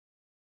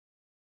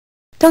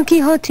Don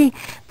Quixote,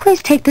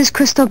 please take this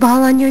crystal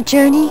ball on your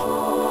journey.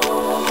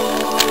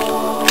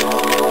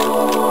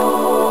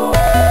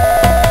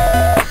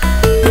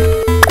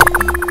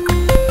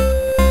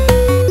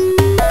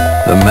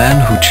 The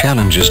man who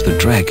challenges the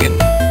dragon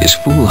is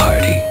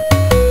foolhardy.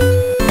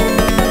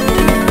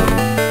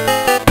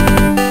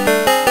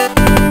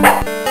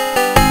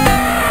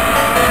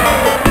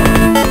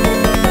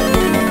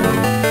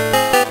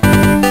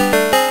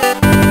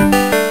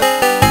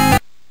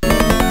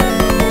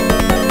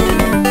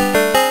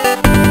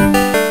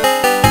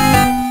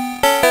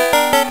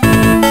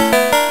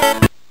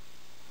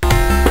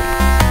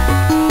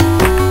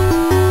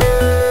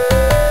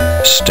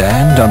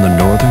 Stand on the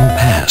northern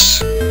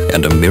pass,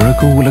 and a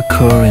miracle will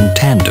occur in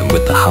tandem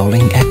with the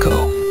howling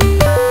echo.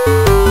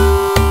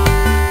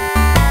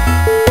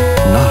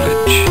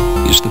 Knowledge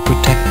is the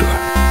protector.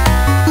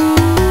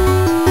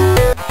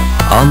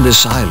 On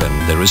this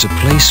island, there is a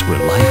place where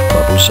life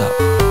bubbles up.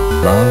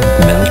 Love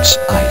melts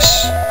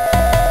ice.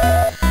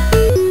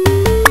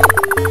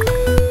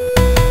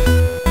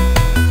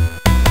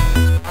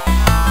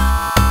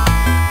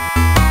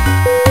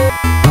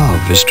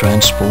 Love is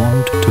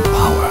transformed to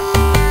power.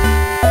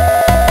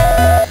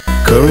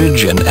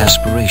 Courage and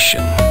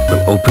aspiration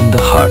will open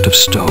the heart of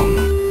stone.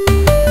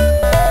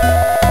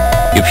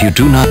 If you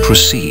do not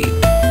proceed,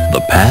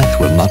 the path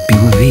will not be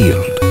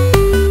revealed.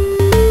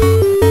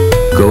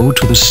 Go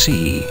to the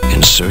sea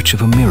in search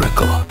of a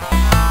miracle.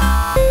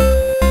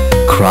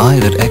 Cry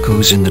that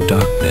echoes in the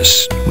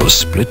darkness will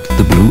split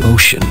the blue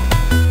ocean.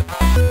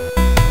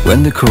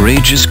 When the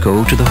courageous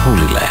go to the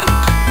Holy Land,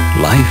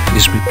 life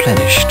is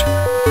replenished.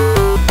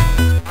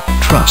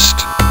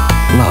 Trust,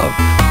 love,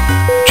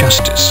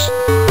 justice,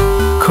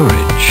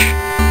 courage,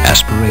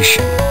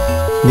 aspiration,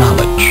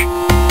 knowledge.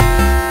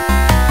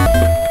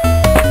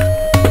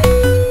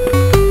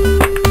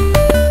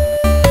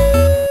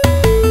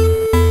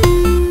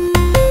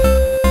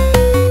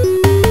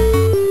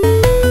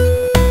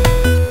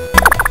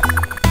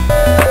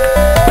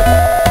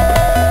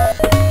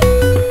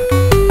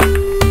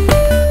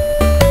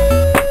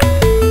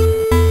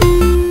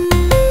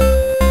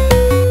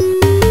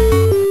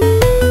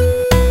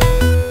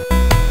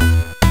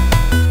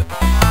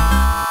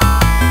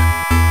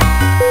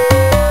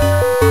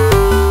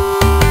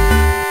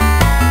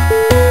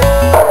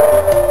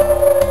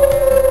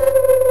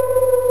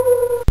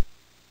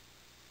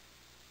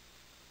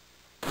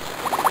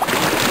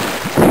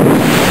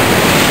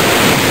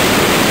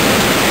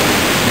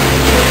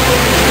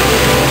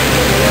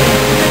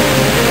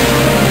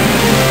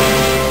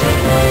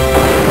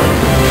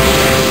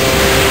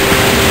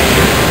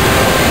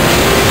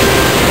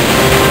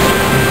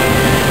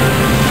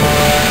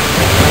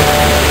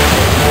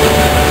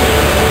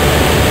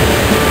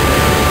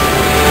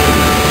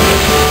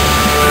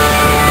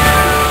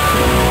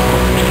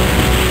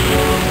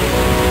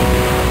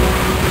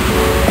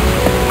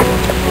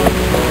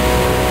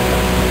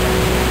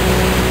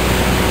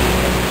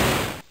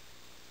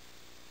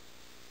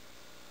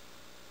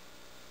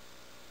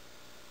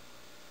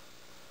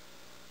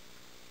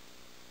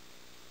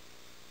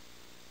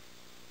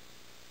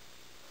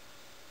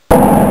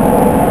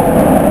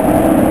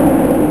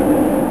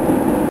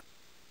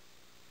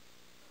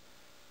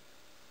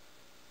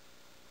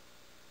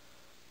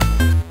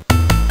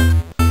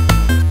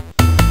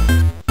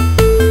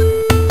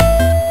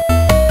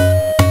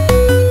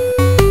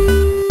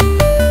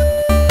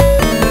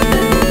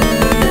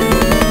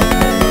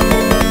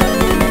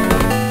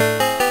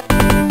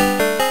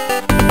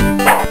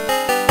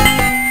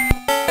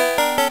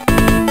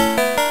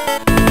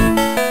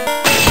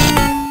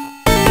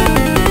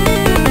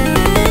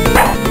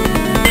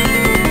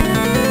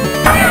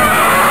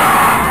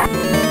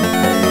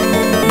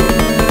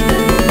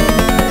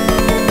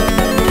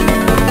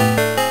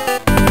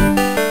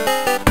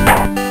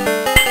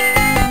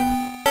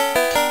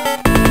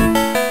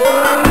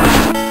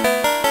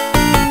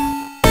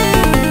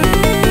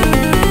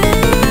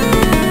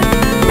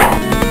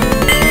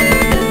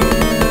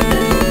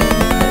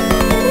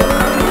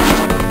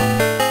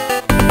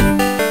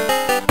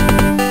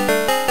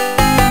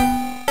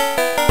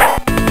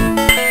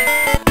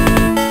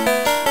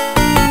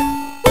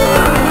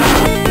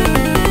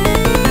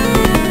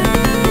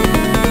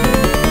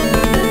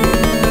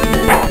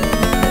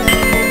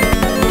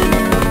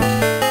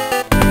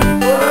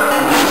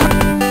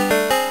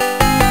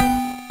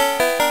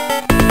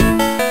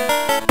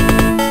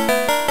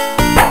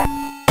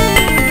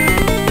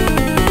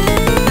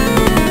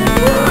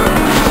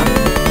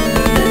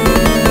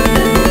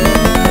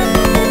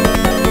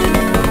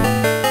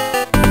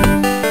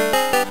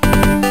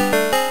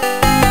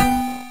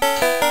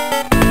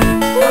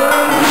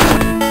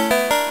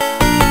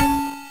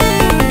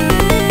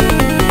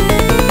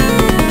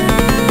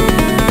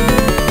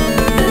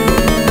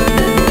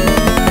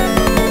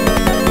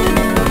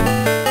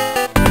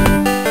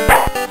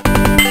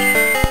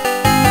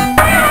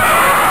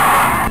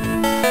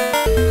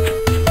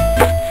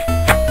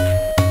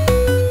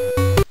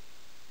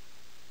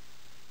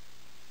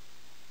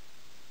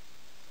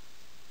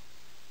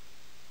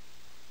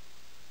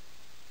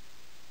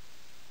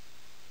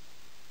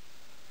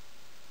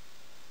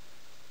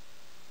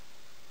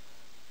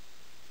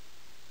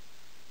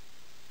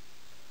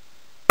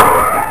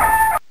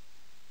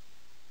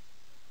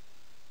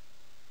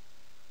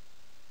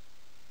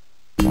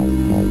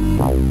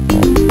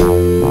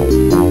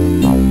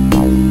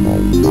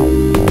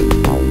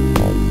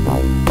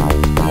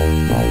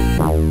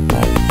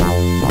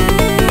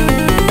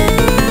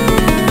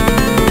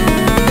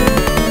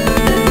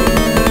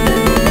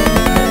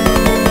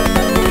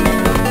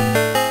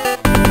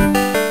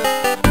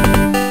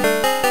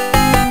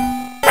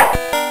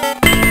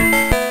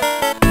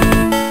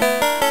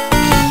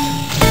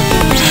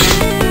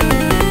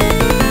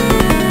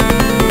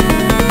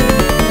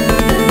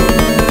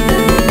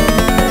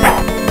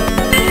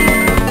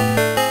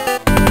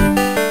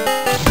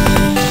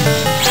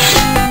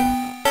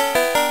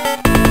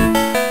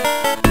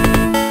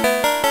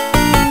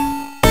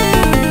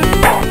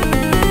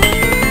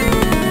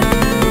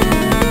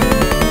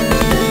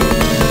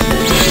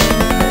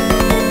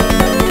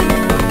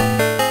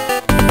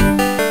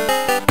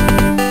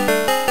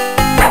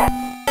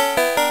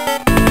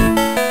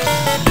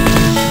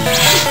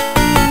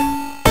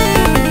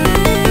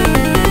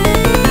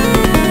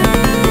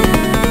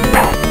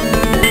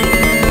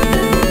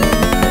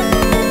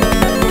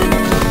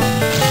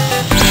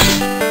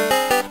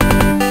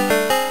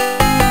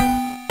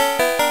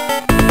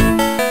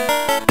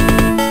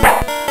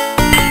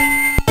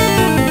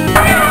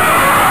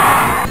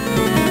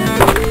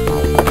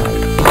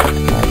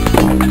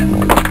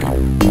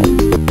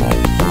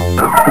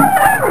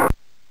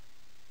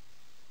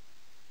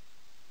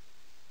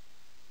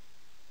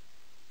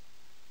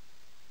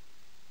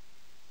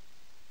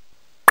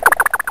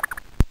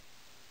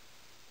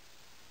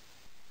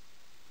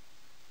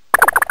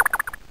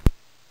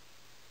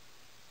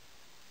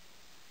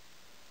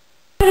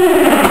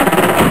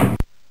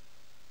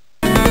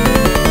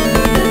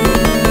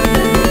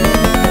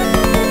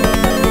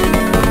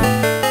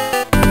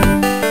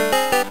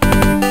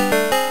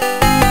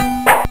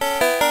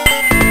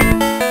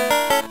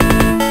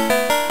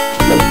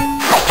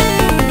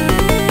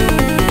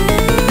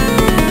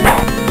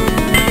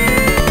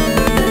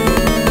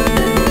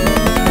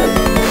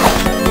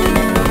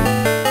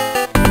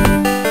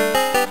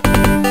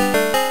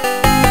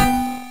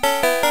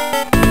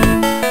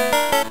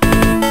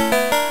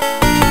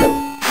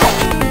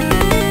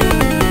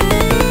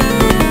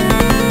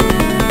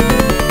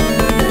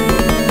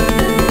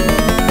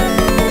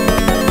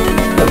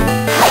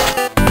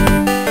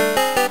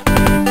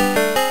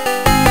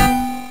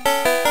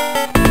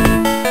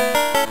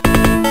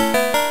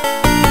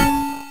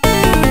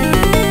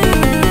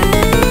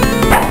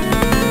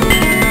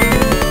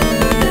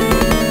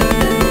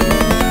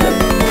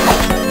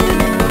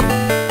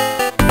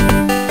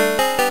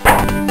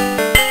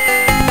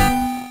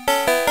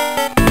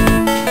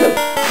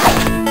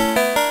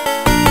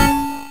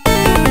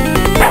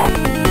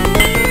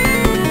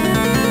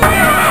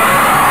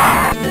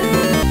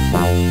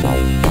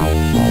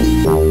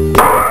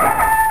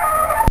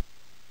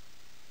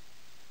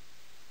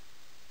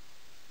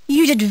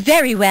 did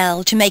very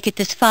well to make it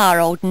this far,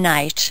 old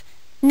knight.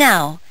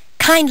 Now,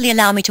 kindly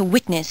allow me to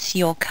witness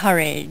your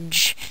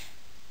courage.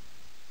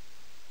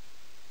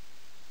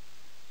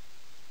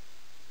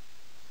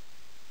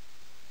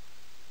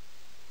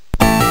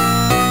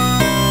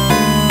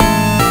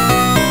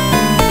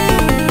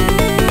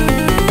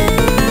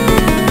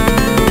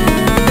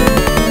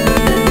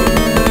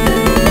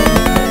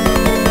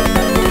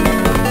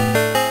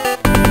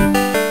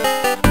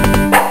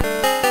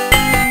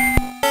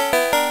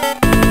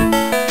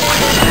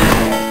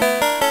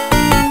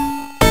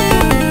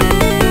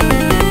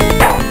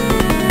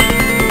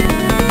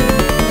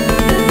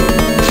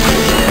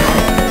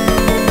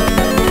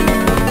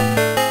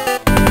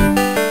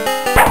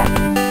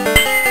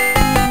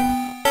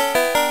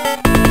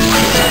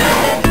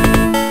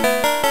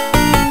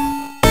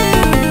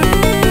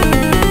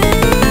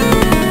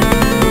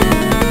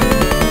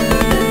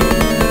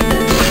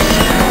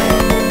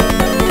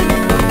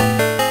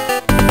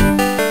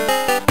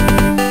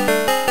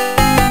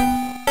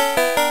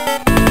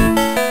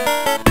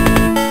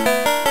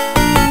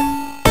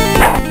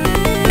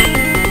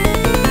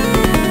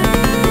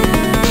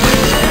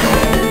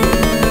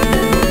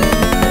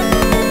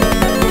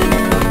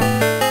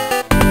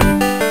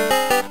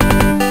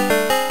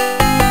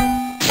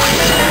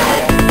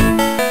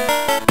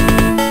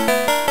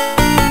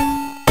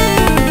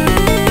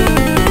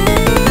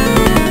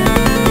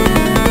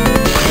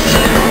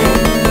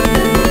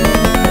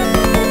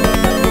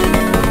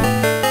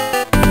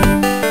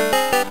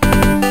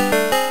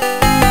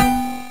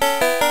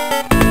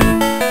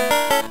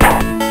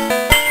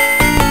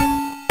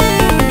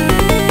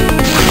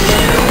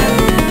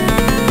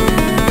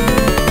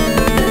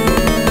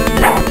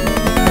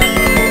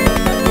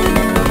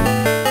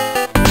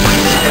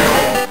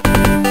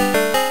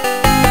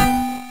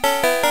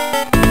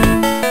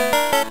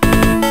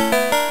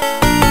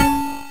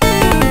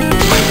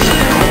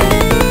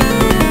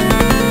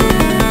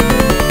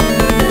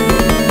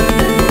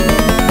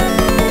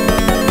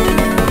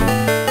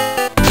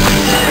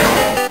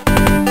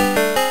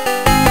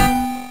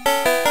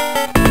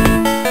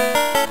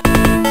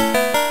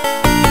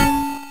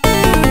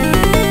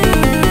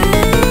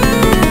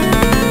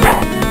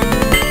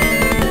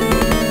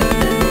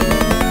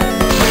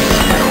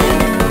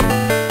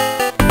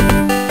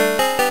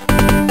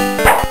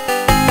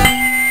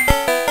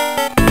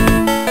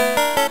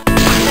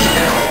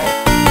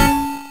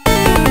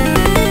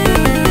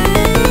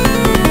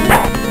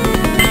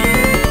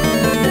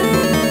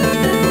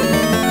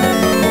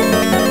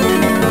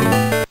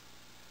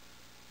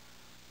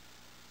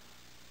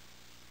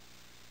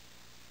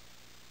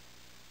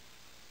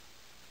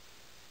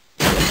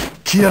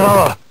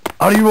 Kirara,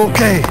 are you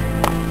okay?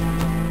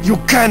 You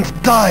can't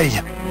die!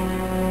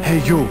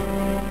 Hey you,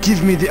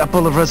 give me the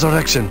Apple of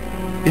Resurrection.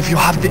 If you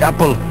have the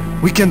apple,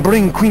 we can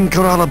bring Queen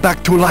Kirara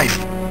back to life.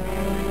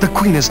 The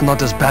Queen is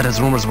not as bad as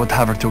rumors would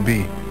have her to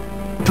be.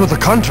 To the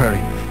contrary,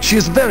 she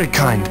is very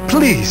kind.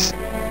 Please,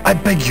 I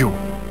beg you.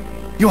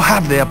 You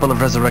have the Apple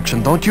of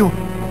Resurrection, don't you?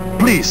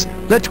 Please,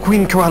 let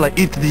Queen Kirara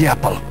eat the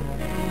apple.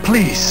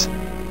 Please,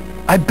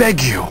 I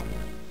beg you.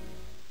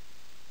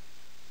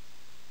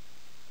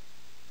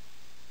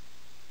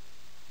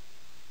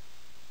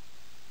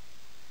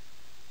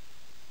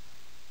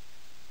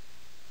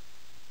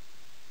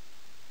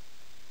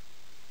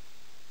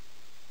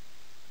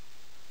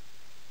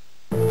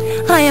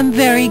 I am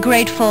very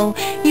grateful.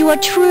 You are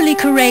truly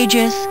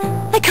courageous.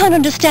 I can't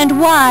understand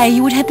why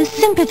you would have the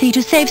sympathy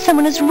to save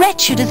someone as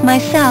wretched as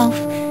myself.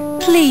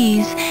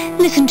 Please,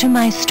 listen to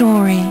my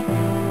story.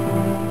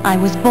 I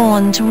was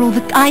born to rule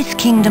the Ice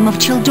Kingdom of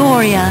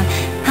Childoria.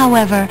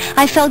 However,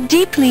 I fell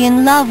deeply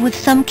in love with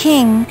some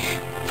king.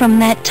 From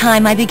that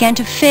time I began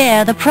to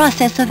fear the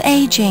process of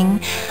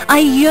aging. I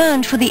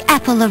yearned for the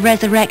Apple of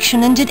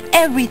Resurrection and did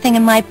everything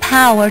in my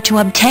power to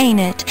obtain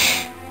it.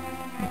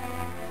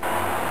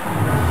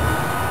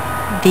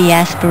 The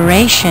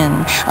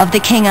aspiration of the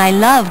king I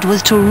loved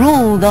was to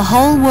rule the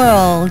whole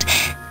world.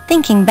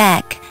 Thinking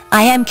back,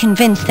 I am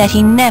convinced that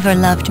he never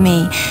loved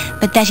me,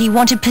 but that he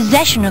wanted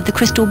possession of the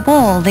crystal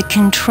ball that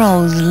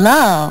controls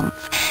love.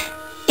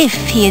 If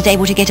he is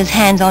able to get his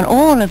hands on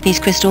all of these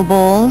crystal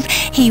balls,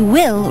 he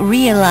will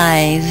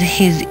realize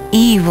his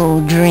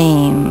evil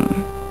dream.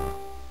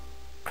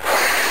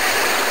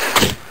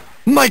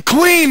 My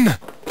queen!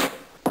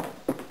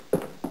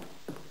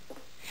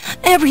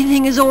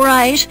 Everything is all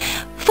right.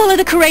 Follow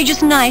the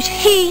courageous knight.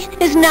 He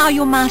is now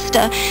your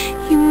master.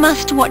 You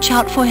must watch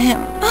out for him.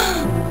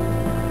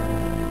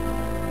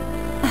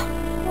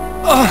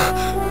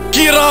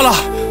 Kirara!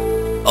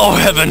 Oh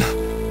heaven!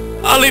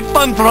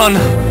 Alipantran!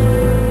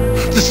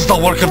 This is the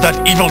work of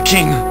that evil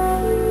king.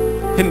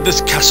 In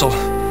this castle,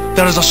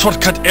 there is a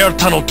shortcut air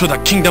tunnel to the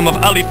kingdom of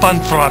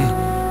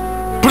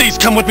Alipantran. Please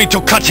come with me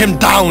to cut him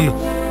down.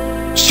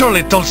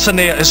 Surely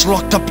Dulcinea is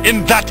locked up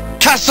in that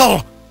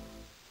castle!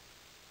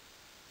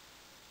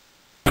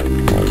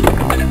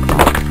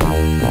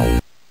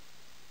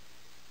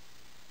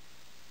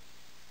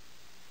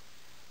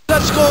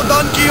 Let's go,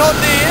 Don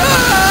Quixote!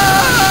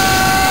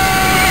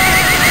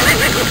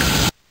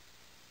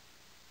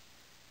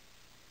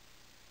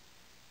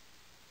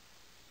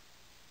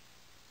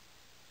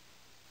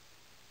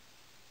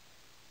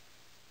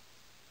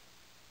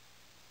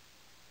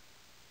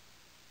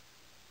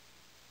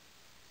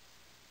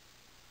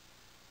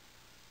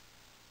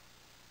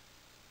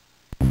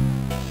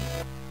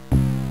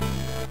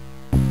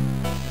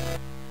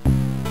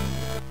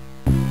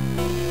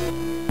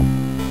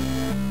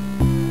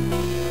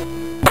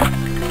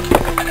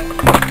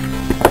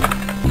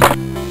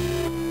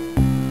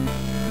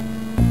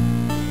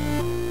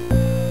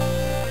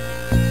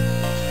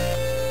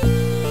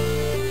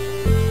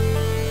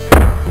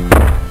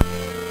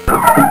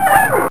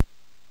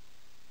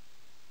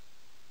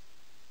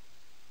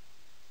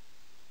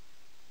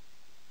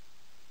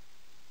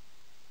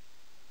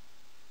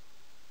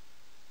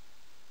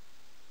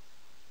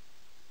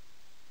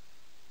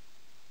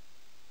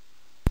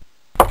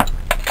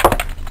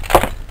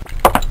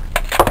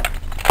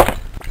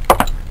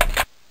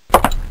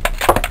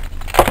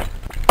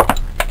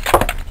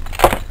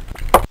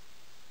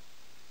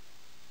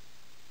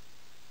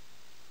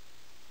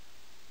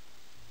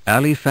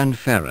 Ali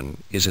Fanfaron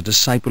is a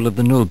disciple of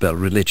the Nobel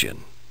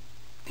religion.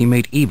 He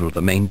made evil the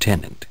main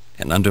tenet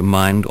and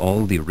undermined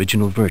all the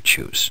original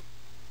virtues.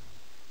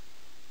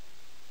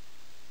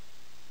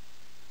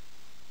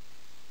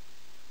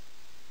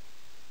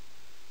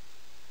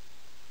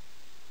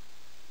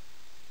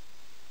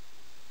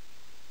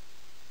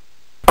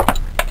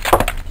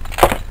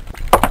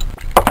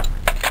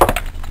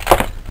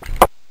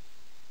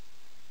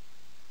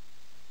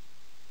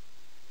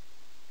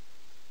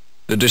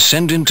 The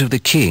descendant of the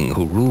king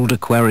who ruled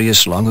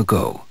Aquarius long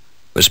ago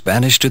was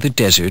banished to the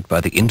desert by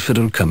the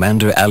infidel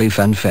commander Ali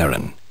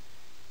Fanfaron.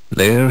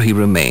 There he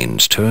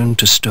remains turned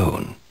to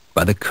stone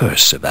by the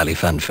curse of Ali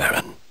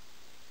Fanfaron.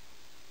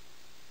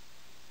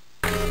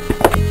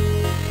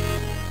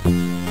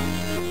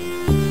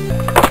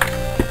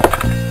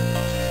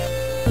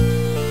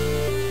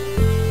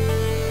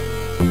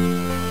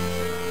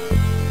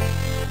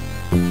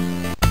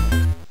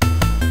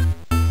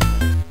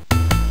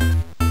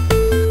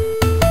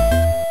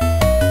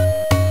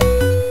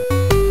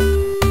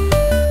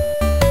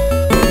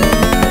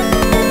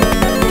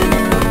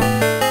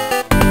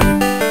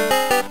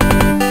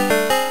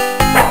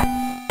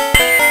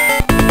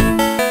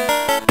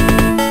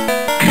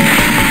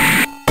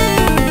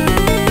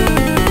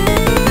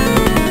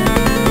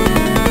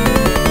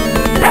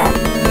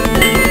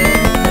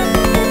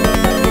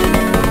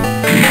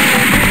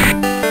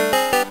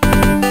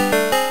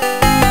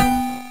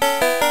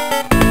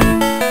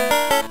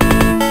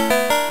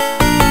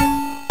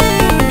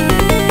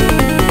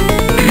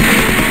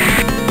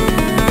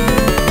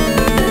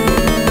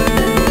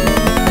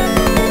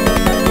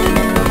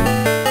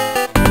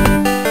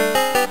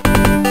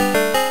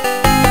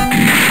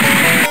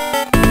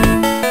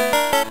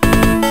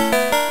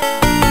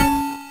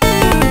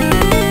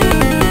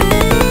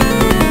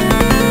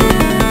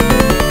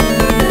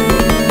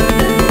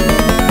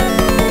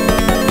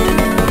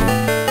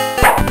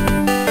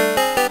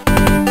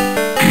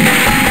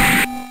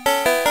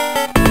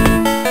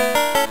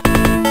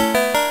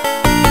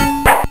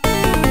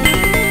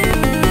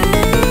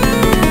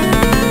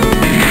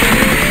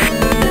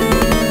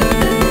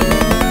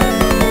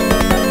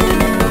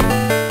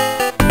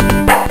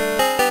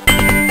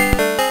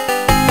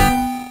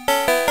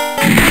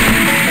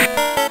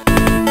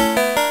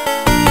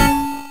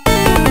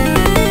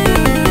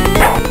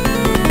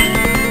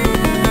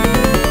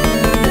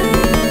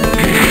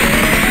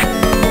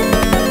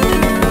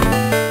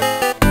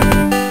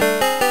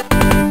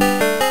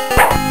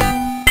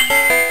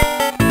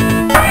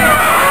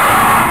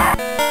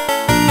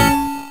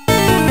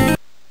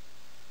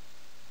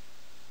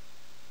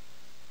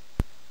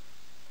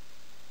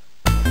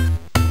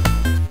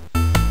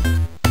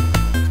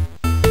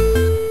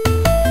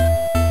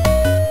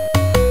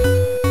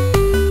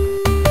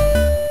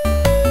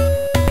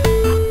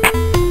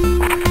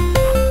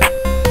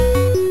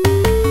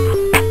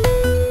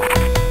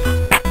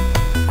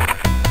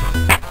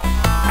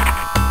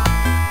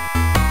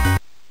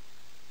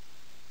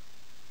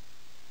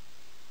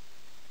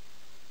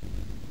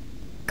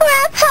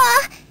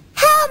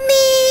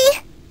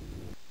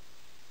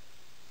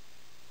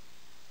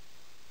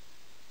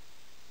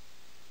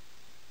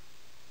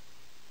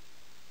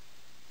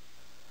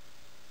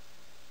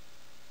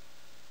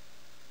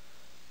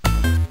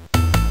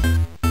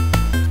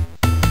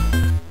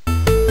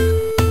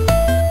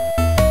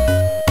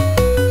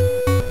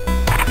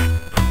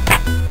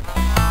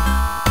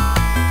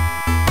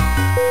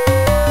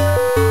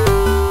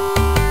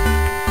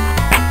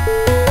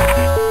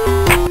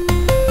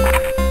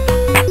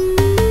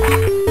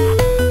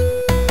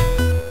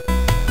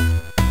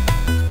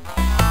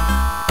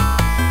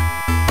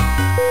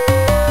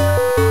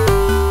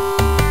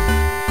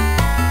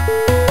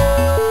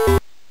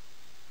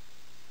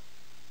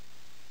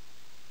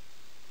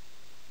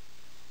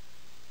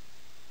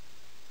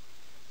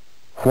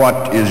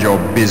 What is your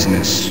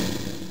business?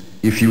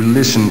 If you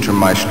listen to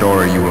my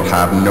story, you will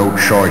have no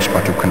choice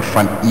but to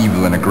confront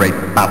evil in a great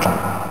battle.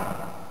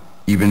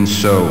 Even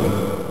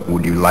so,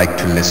 would you like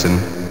to listen?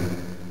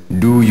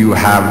 Do you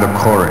have the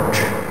courage?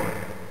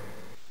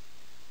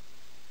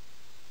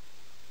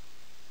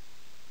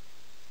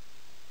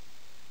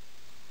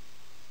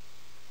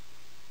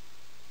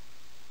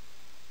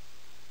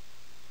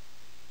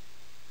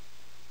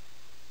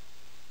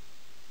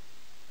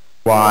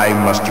 Why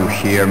must you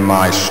hear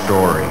my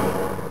story?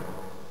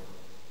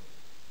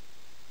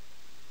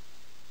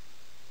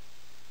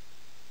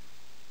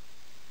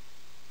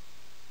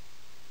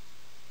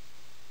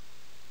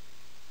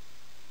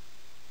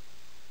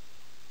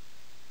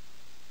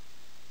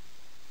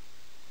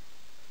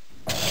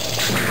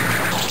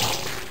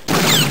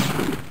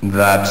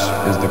 That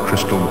is the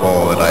crystal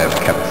ball that I have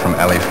kept from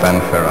Ali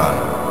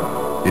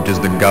Fanfaron. It is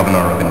the governor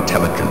of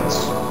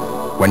intelligence.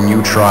 When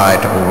you try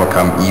to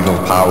overcome evil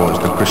powers,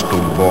 the crystal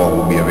ball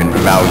will be of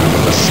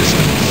invaluable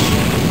assistance.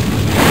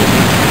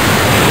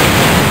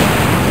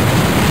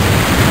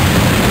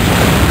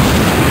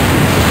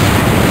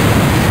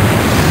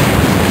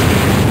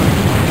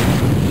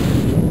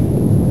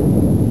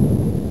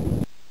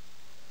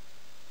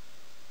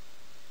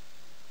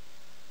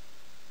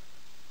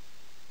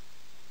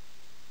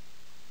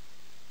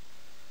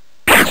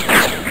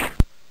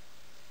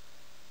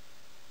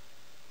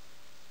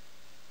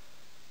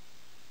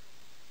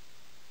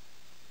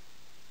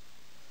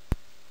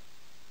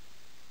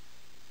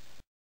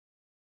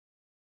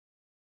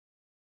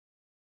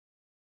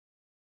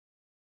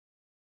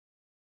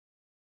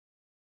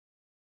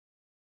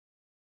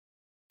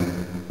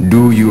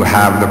 Do you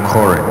have the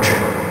courage?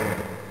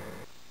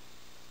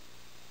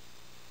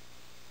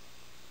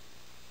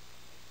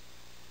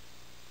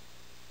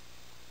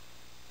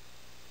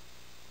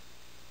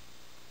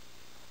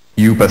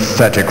 You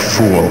pathetic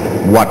fool,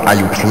 what are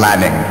you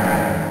planning?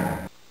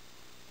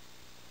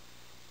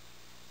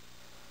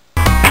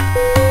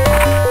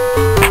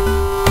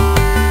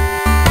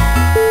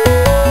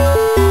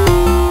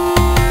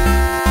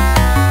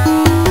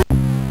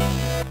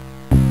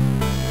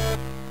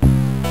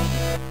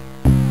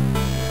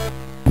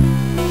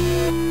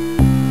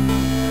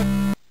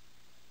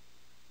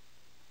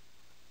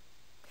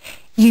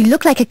 You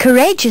look like a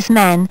courageous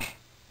man.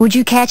 Would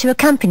you care to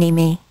accompany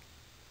me?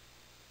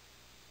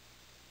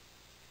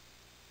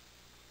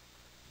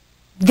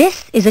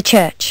 This is a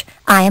church.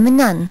 I am a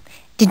nun.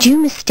 Did you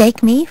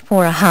mistake me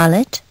for a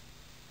harlot?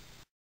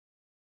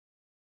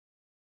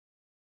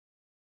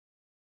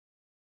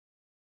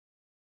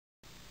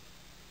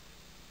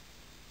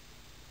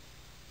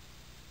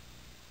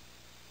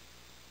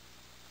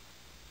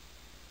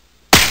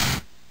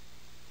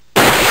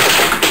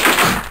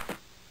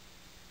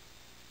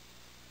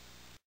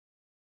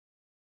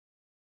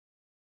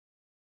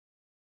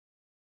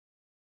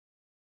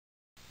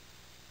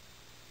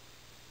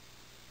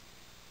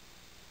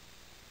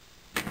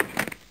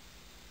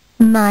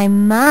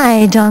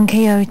 My, Don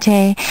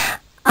Quixote.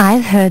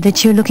 I've heard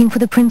that you're looking for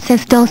the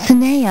Princess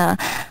Dulcinea.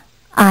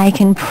 I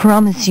can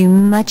promise you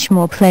much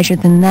more pleasure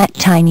than that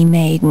tiny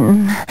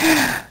maiden.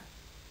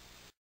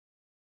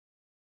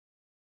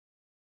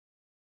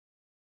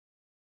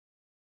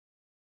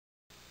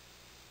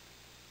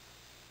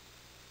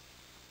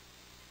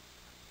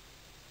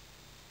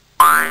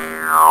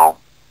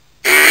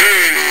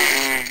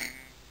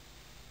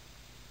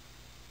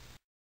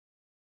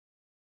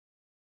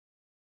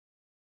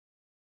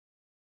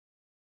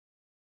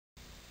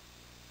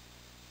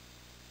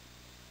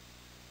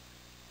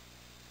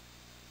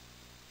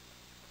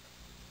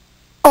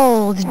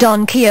 Old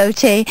Don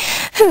Quixote,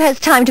 who has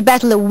time to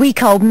battle a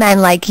weak old man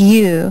like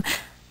you?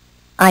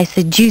 I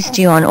seduced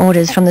you on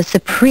orders from the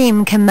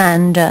Supreme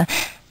Commander,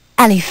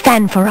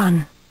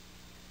 Alifanfaron.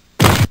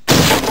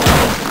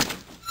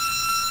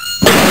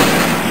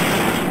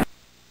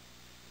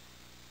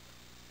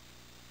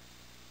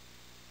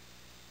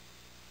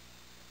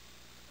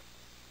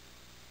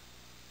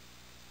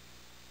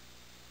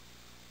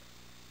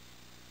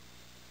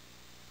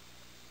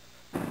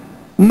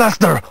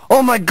 Master!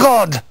 Oh my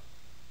God!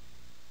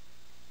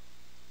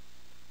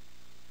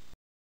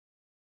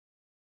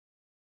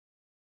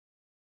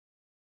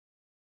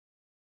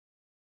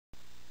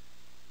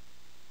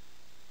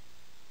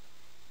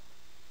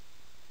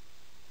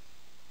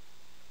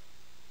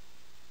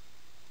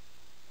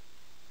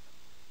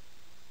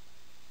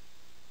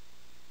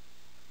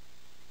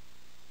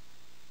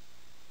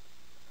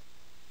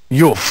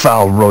 You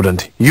foul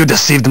rodent! You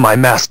deceived my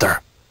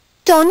master!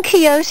 Don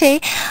Quixote,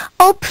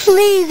 oh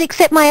please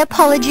accept my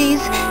apologies.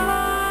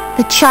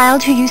 The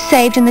child who you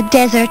saved in the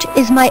desert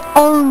is my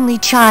only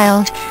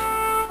child.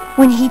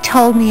 When he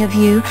told me of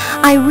you,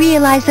 I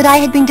realized that I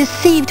had been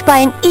deceived by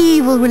an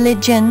evil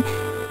religion.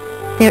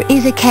 There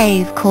is a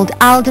cave called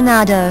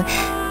Aldonado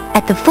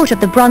at the foot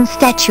of the bronze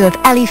statue of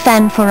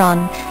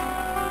Alifanfaron.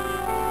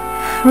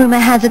 Rumor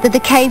has it that the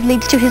cave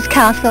leads to his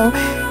castle.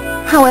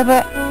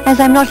 However, as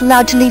I'm not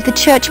allowed to leave the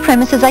church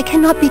premises, I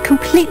cannot be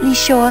completely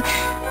sure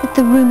that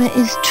the rumor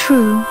is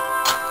true.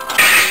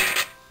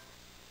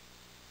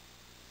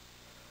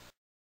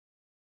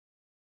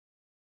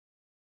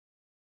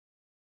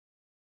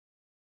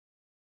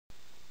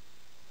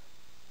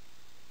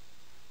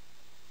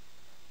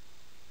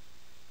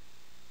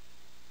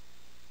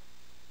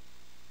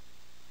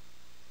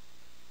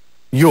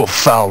 You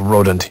foul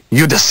rodent!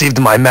 You deceived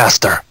my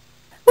master!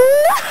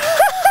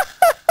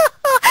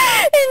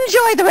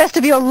 Enjoy the rest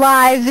of your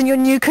lives in your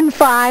new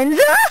confines.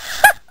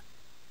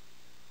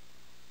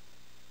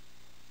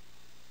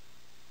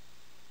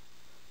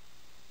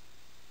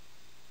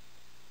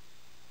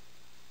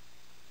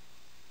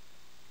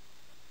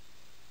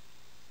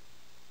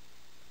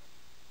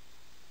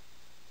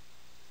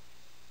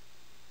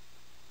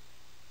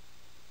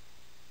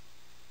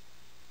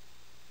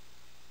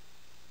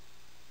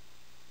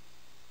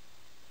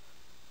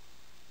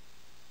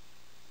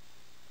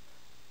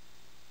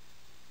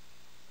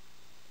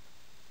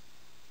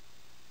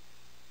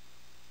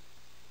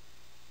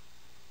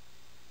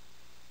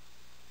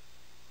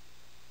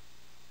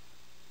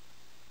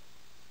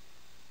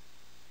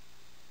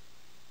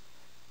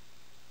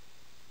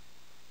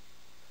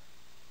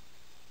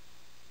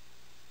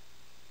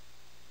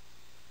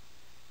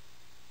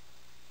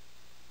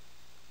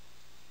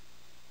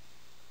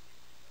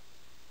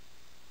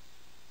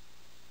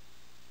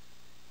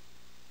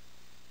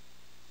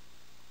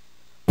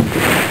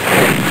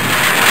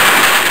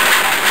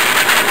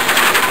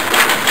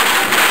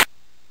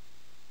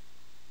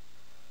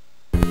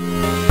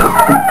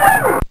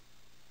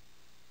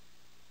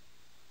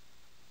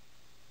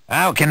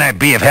 How can I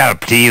be of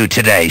help to you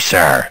today,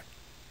 sir?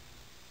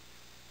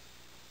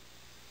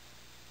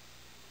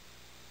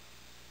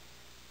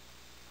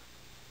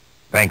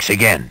 Thanks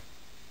again.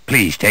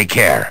 Please take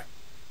care.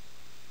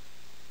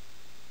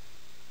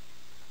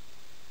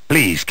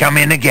 Please come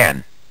in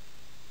again.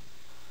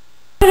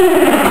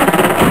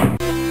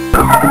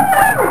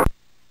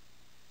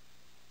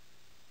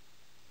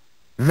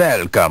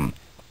 Welcome.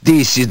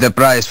 This is the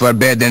price for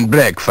bed and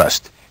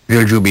breakfast.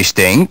 Will you be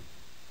staying?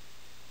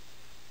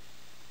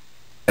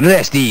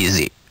 Rest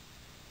easy.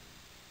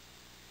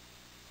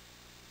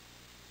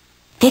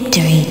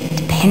 Victory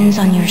depends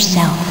on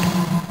yourself.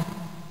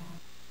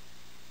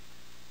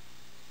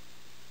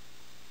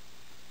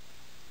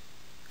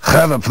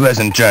 Have a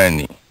pleasant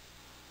journey.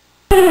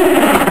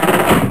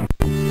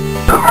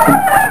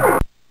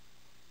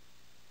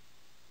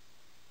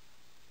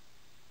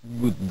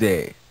 Good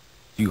day.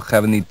 Do you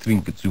have any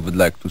trinkets you would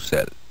like to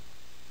sell?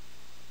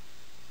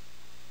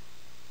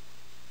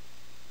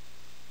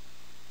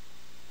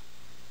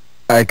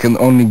 I can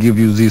only give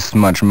you this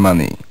much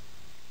money.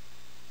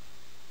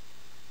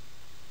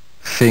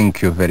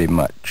 Thank you very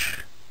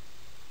much.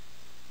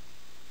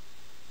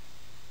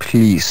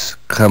 Please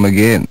come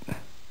again.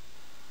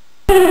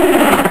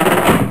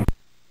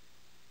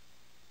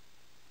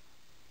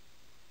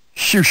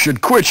 You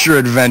should quit your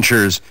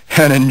adventures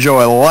and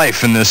enjoy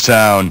life in this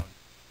town.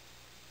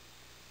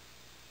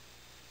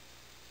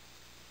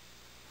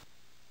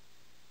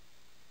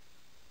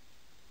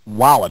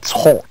 Wow, it's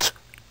hot.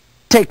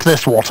 Take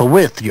this water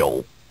with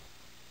you.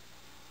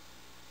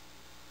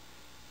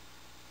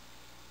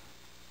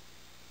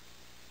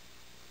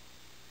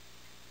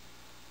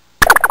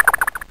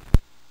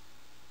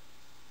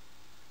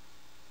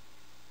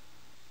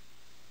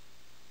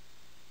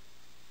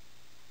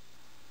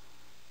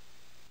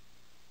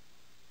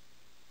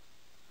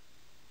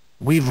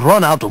 We've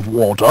run out of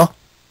water.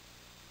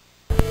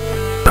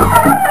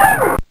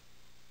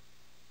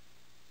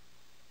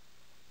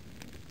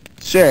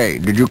 Say,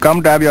 did you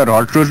come to have your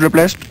horseshoes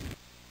replaced?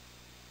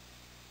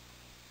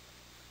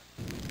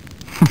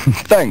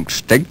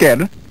 Thanks, take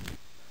care.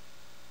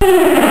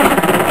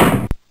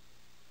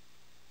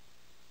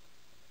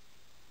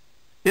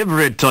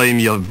 Every time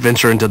you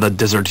venture into the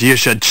desert, you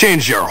should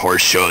change your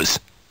horseshoes.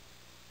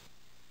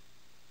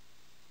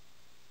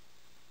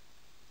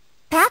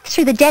 Paths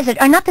through the desert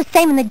are not the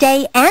same in the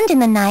day and in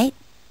the night.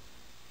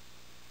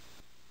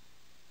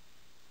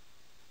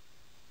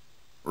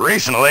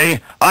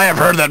 Recently, I have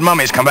heard that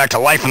mummies come back to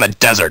life in the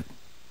desert.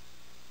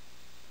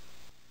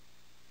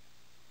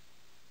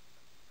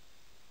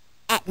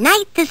 At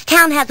night, this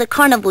town has a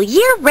carnival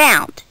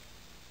year-round.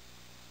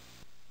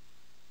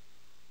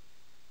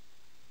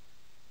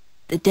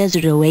 The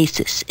desert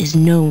oasis is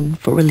known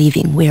for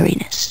relieving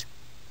weariness.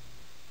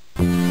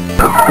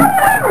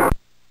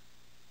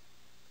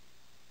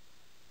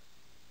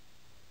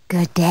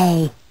 Good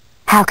day.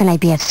 How can I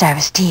be of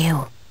service to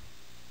you?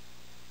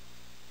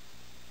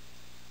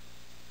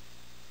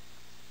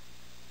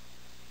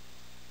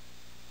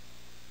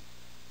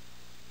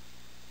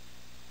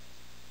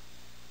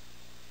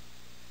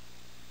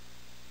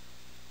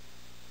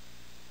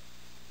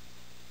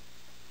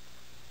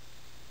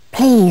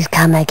 Please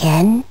come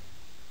again.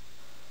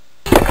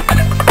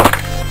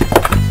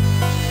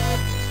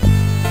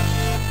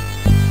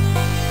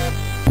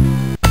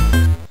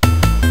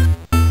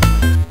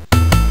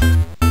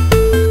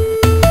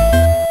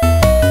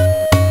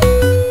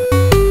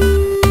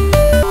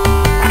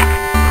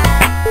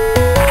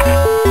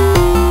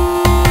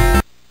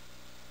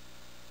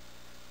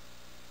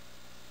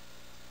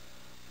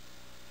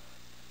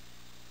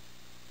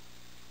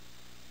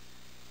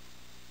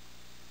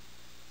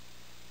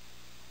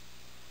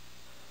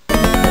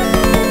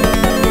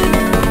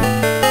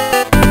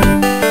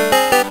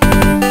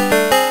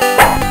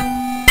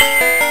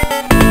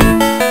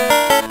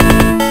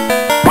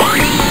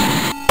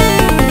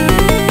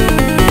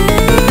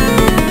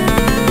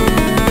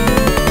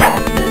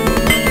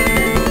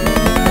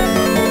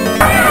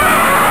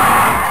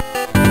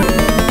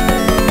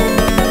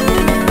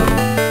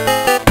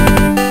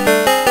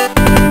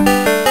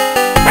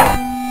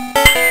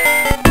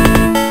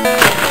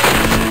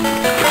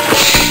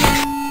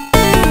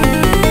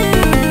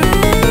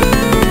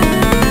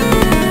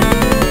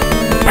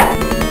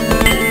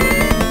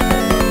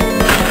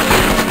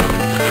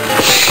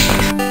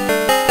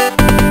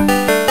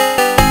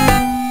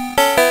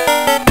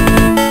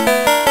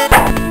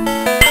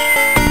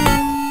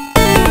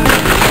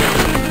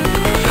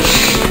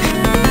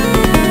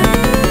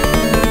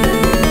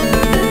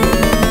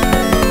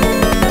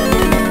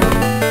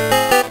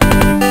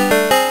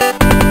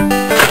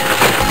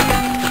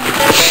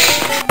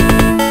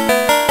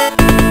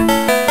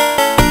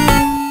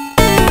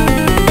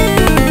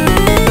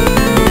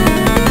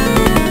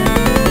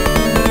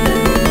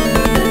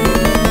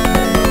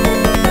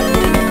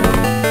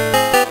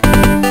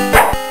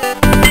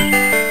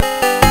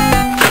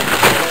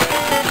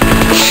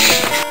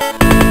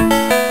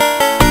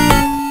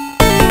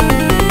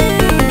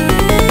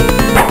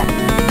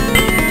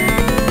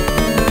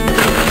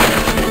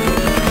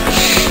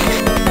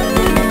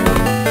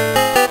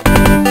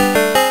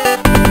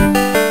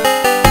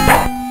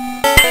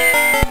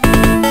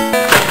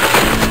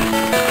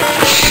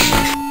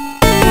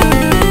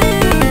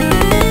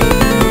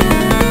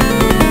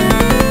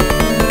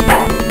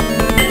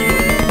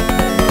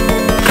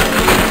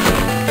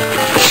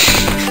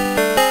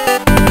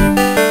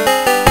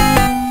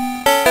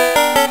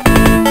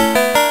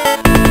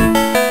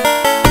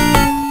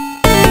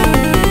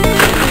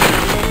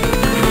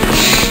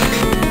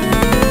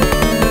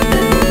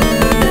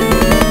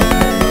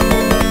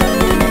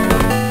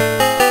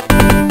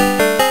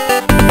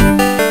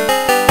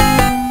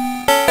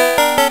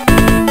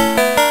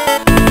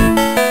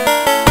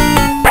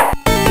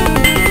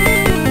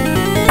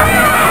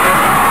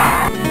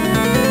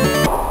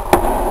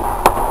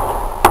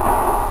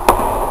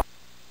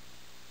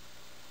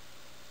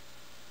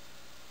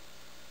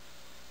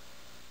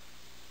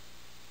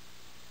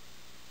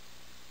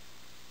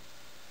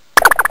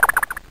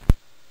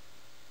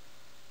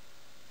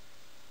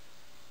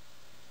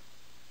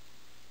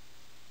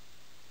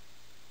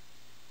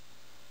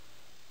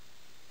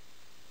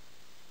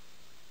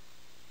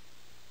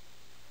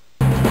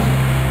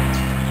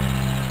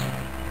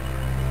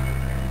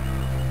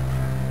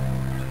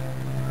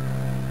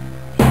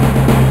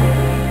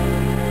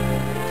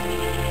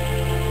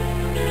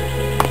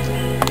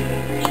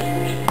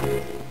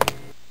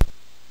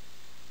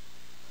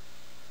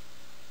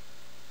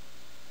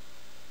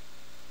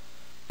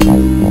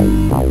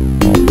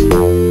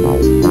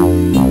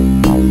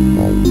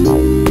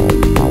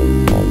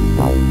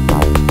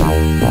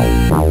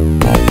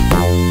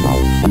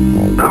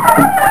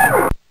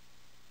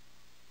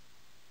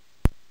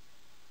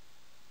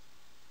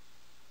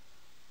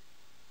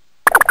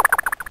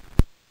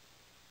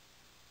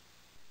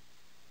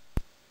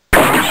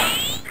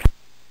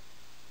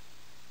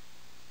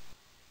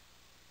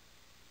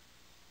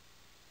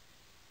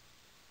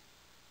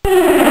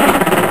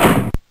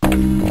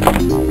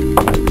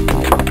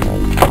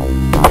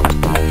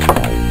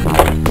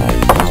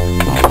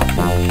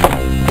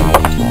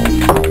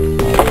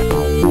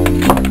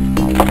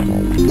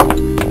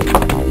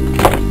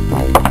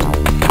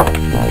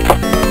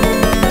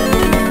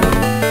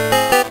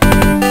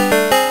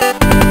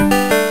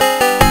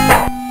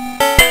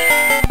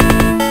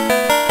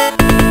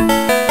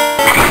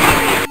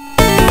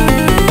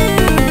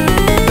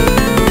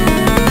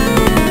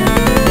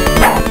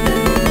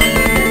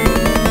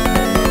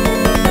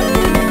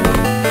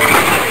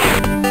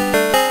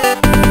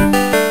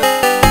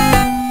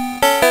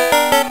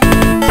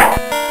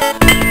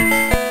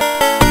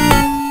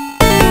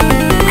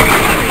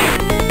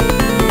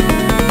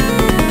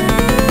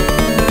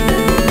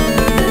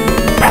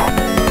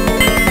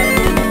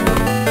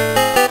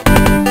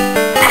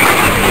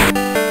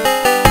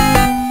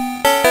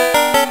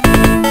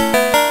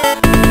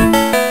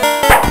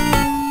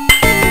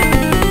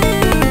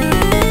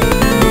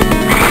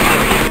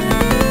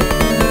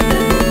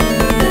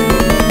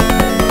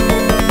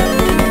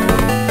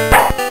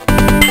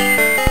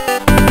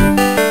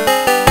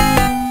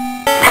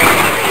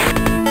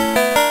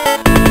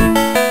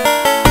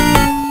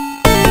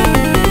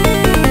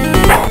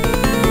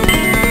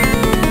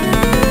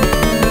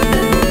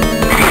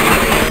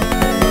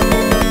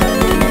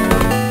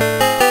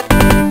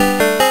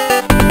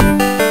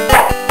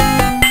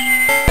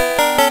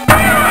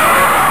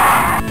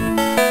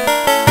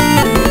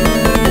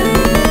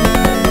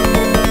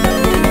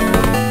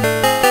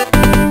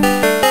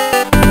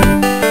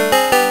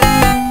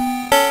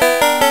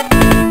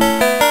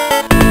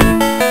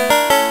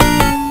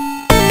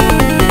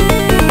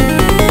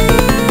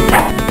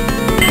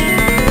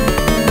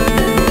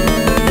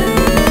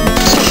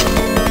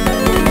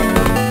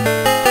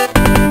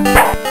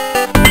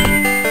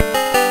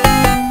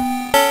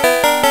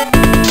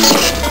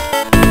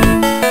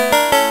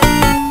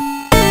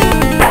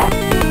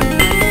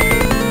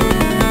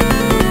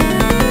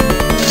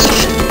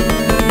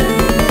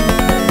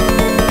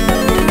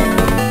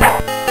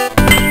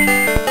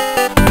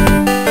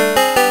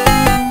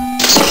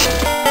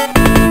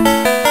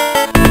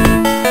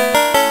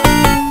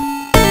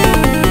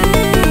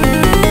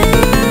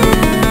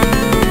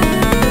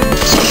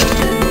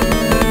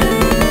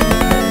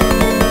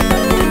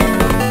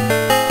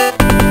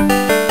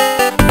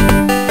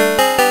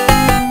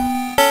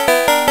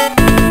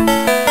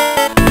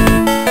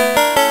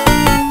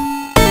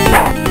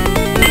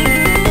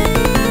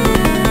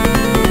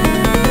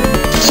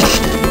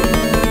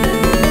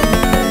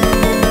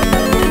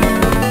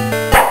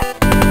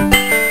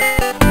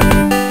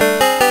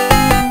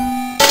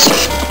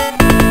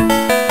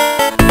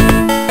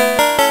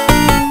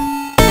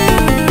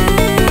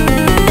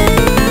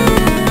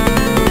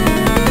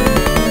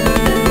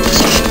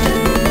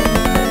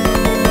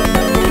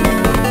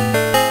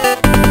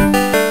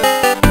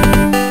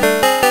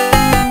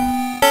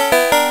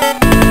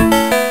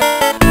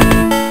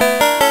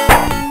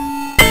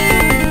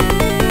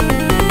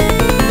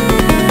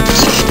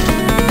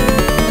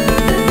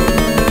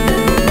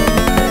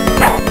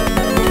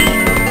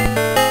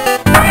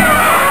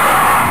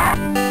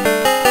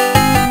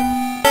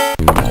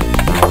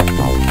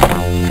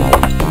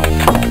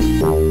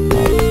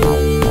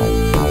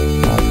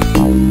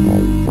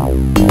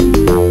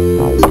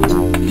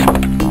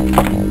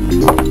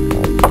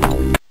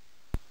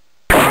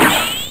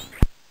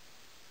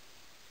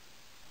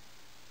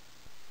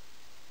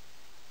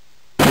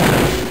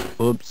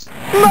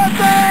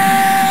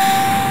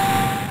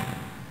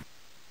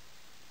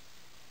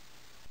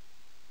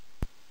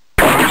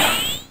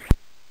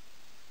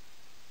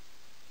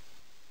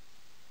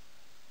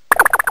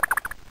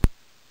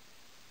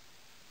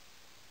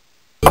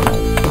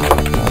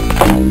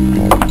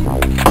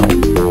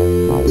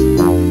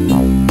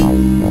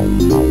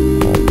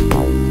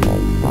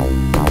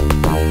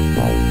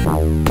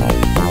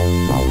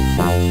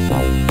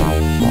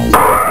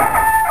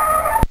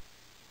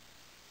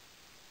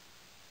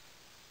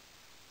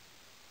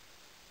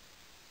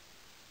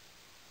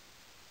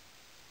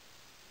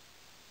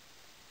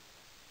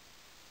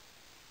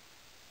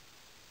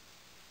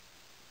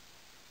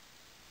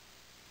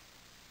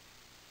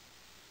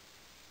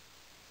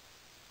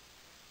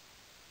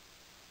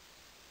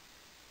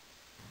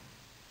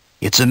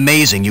 It's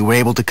amazing you were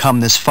able to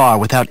come this far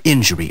without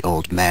injury,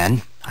 old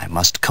man. I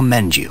must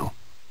commend you.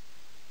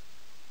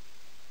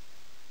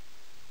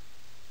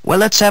 Well,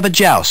 let's have a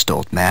joust,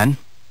 old man.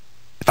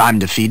 If I'm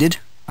defeated,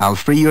 I'll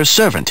free your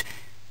servant.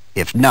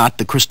 If not,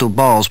 the crystal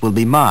balls will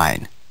be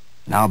mine,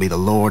 and I'll be the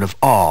lord of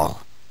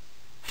all.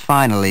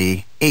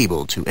 Finally,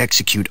 able to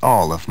execute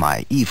all of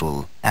my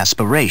evil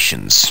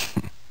aspirations.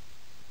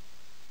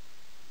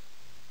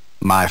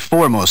 My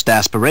foremost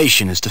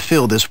aspiration is to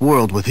fill this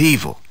world with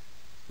evil.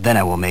 Then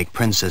I will make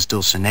Princess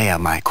Dulcinea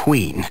my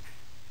queen.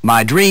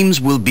 My dreams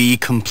will be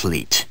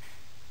complete.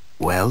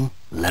 Well,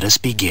 let us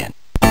begin.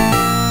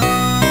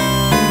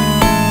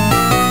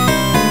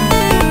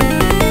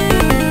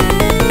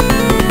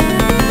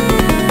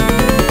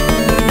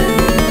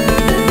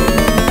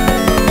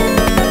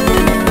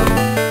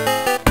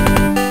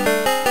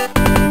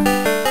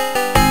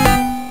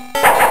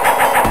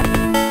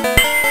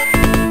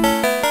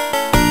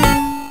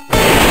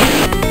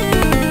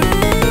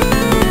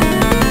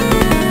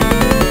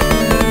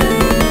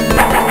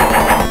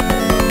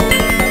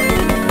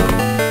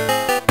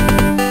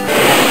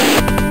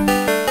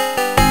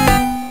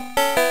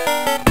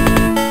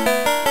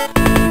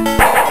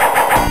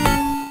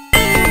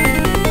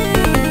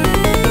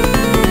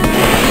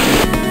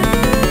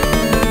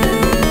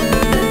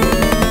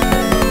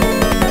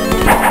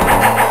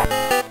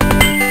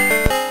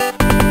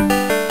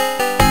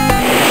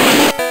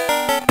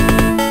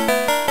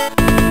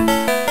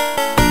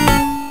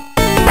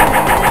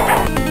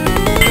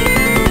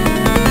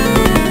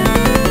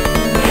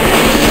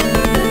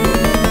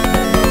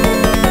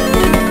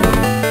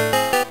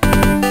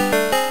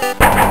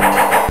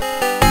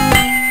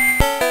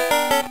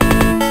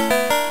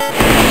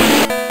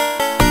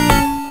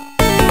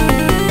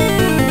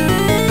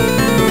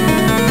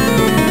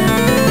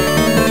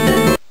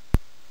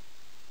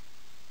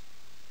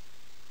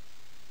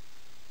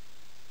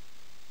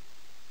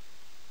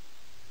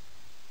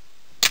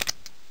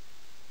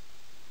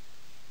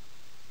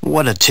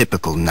 What a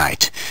typical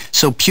knight.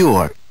 So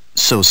pure,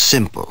 so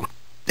simple.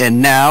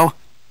 And now,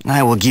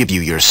 I will give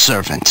you your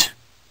servant.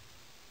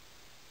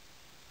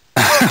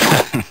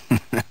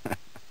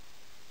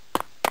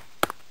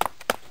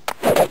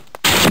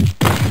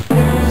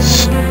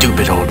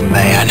 Stupid old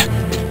man.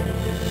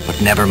 But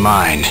never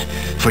mind,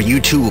 for you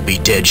too will be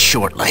dead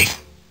shortly.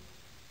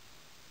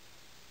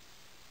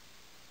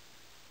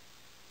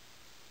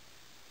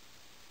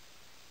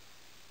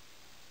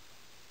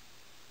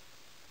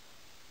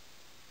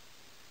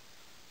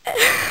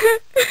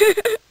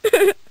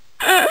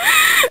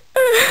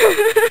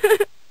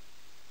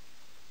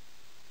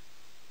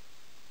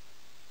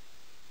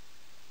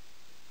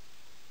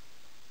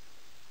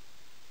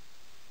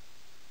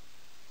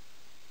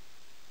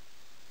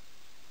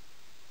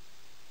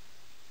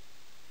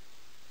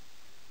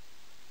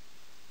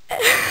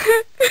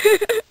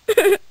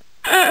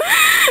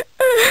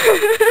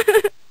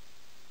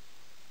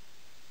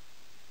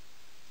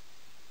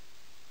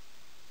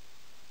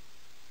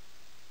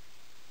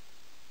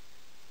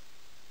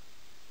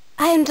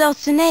 I am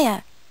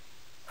Dulcinea.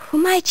 Who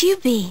might you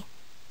be?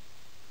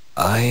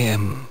 I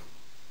am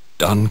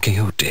Don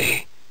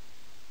Quixote.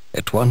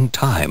 At one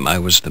time, I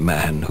was the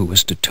man who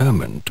was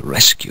determined to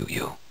rescue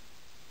you.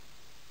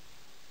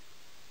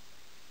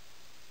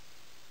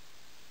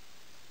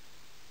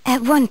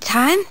 At one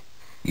time?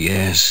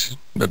 Yes,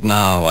 but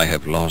now I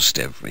have lost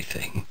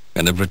everything,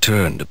 and have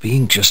returned to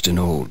being just an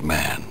old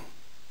man.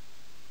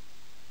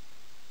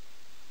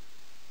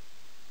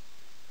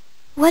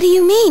 What do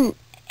you mean,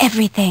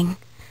 everything?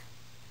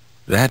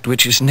 That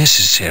which is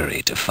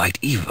necessary to fight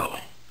evil.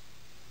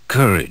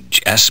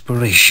 Courage,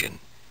 aspiration,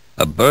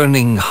 a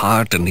burning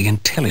heart, and the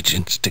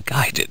intelligence to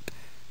guide it.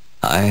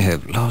 I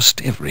have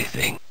lost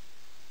everything.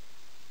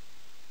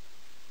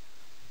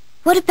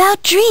 What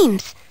about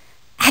dreams?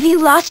 Have you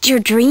lost your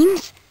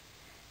dreams?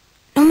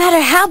 No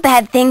matter how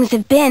bad things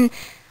have been,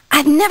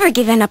 I've never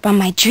given up on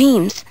my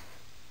dreams.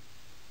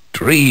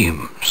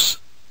 Dreams.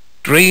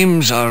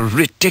 Dreams are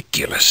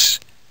ridiculous.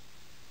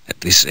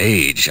 At this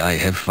age, I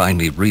have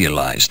finally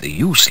realized the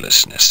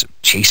uselessness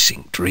of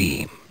chasing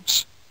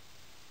dreams.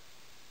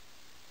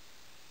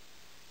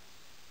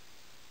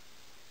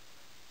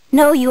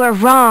 No, you are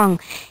wrong.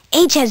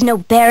 Age has no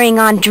bearing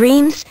on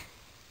dreams.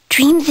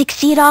 Dreams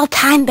exceed all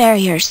time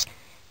barriers.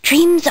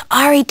 Dreams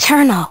are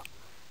eternal.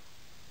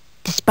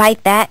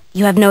 Despite that,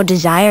 you have no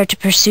desire to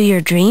pursue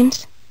your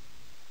dreams?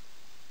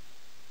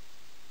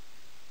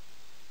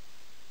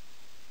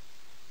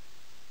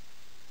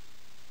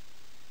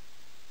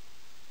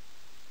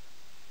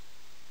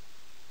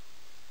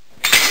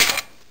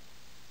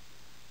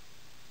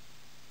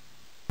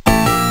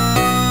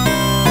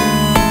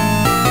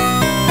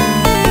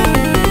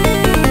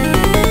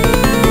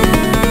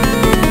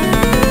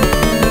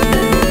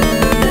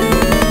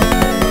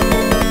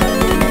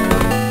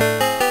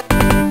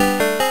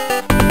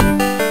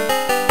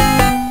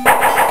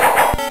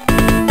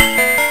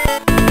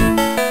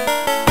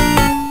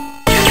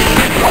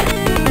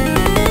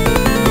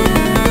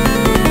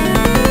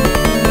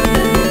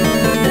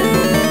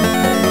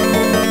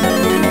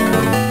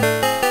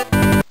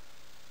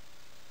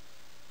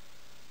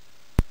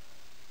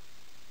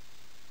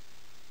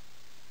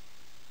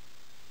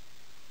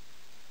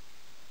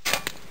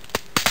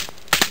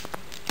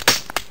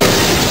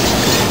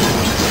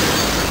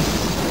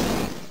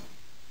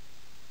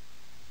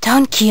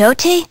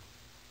 Quixote?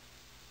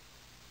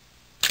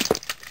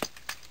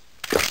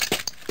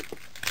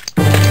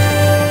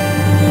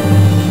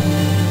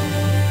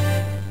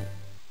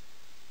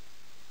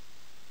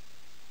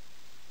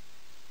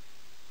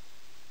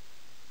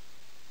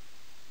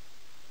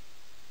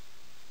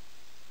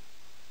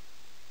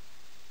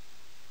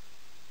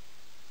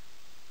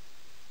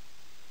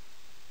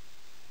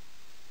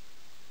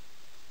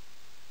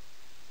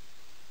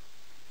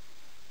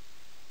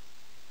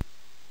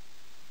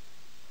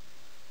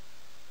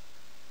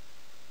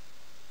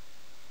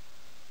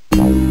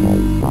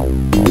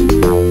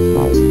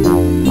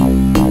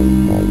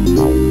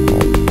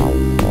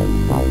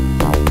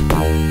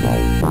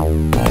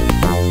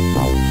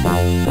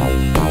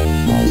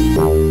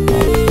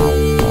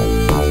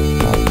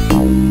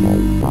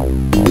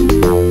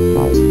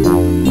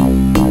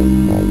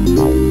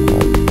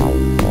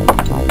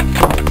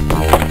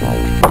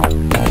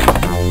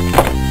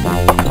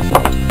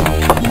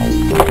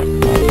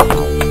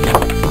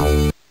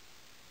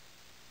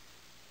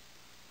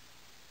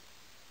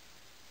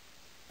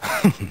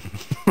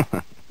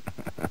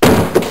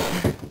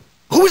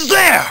 Who's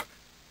there?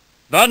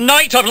 The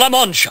Knight of La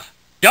Mancha,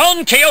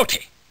 Don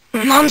Quixote.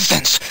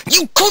 Nonsense!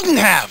 You couldn't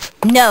have!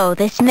 No,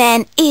 this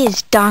man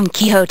is Don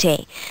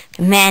Quixote,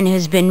 a man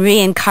who's been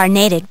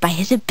reincarnated by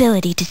his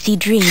ability to see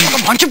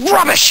dreams. A bunch of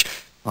rubbish!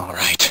 All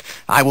right,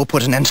 I will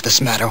put an end to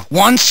this matter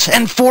once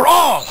and for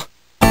all!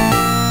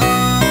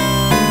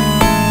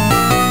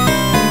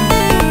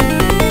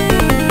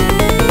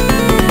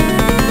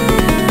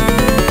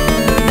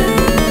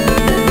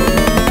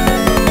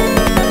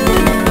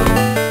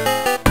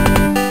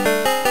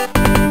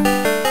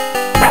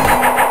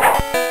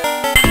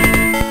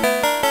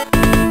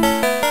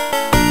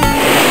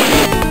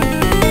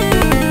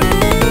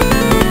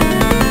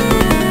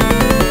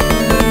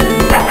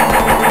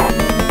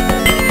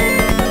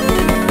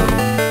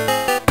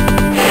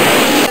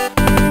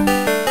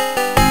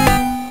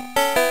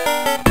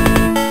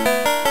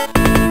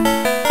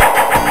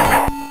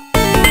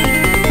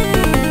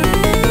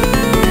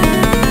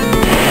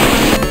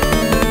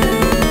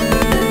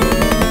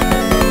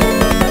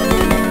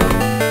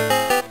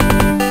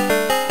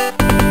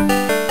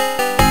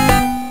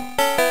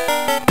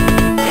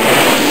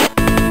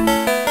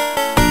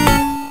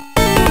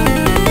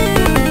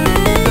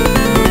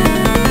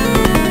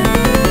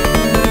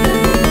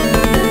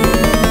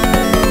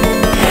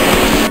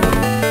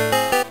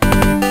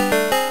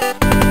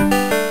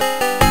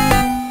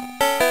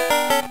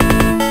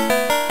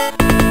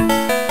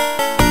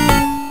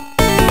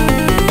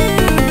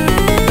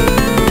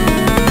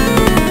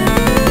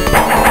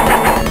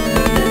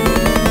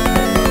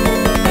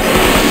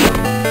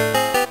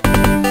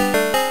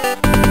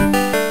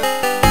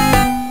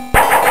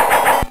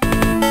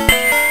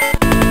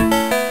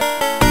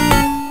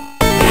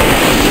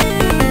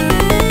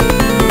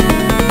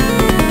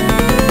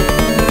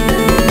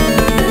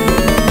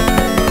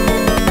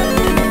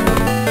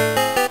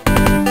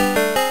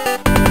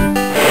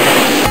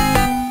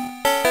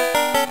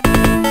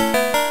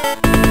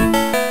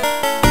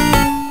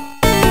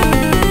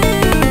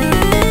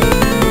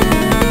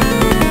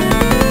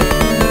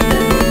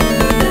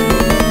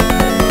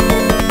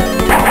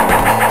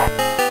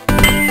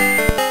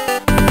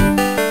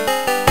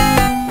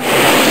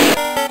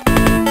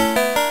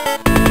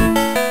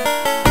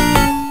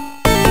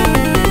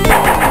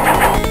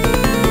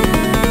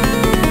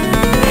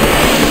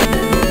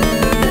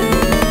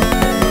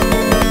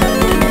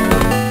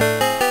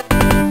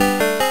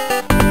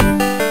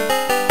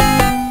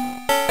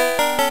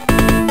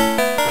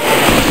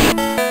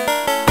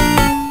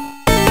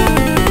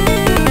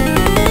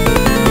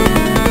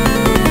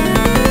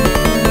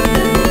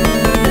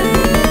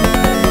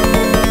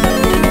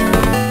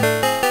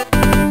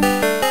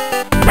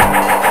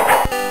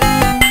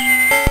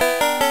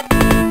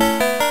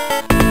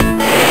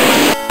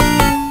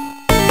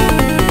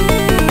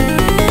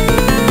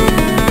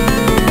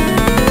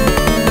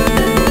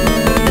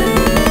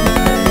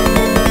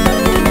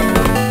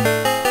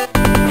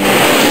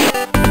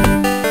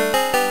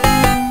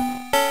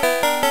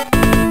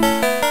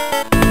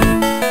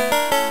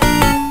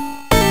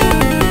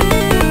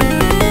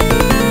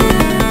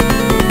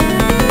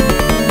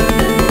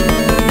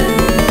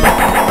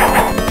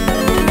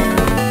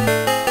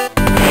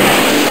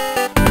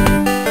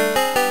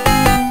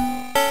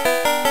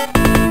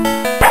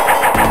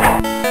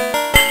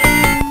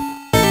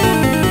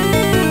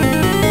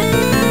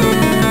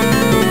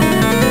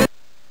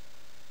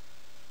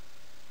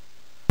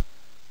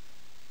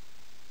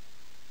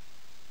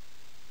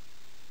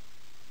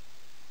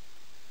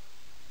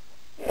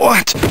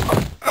 What?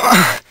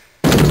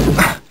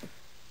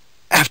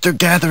 After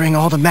gathering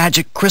all the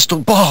magic crystal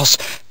balls,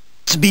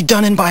 to be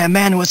done in by a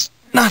man who was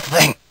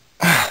nothing.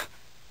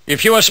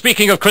 If you are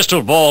speaking of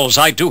crystal balls,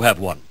 I do have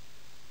one.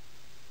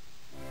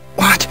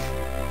 What?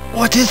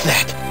 What is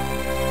that?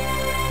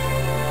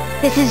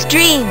 This is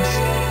dreams.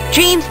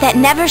 Dreams that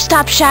never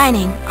stop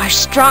shining are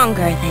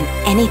stronger than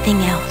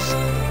anything else.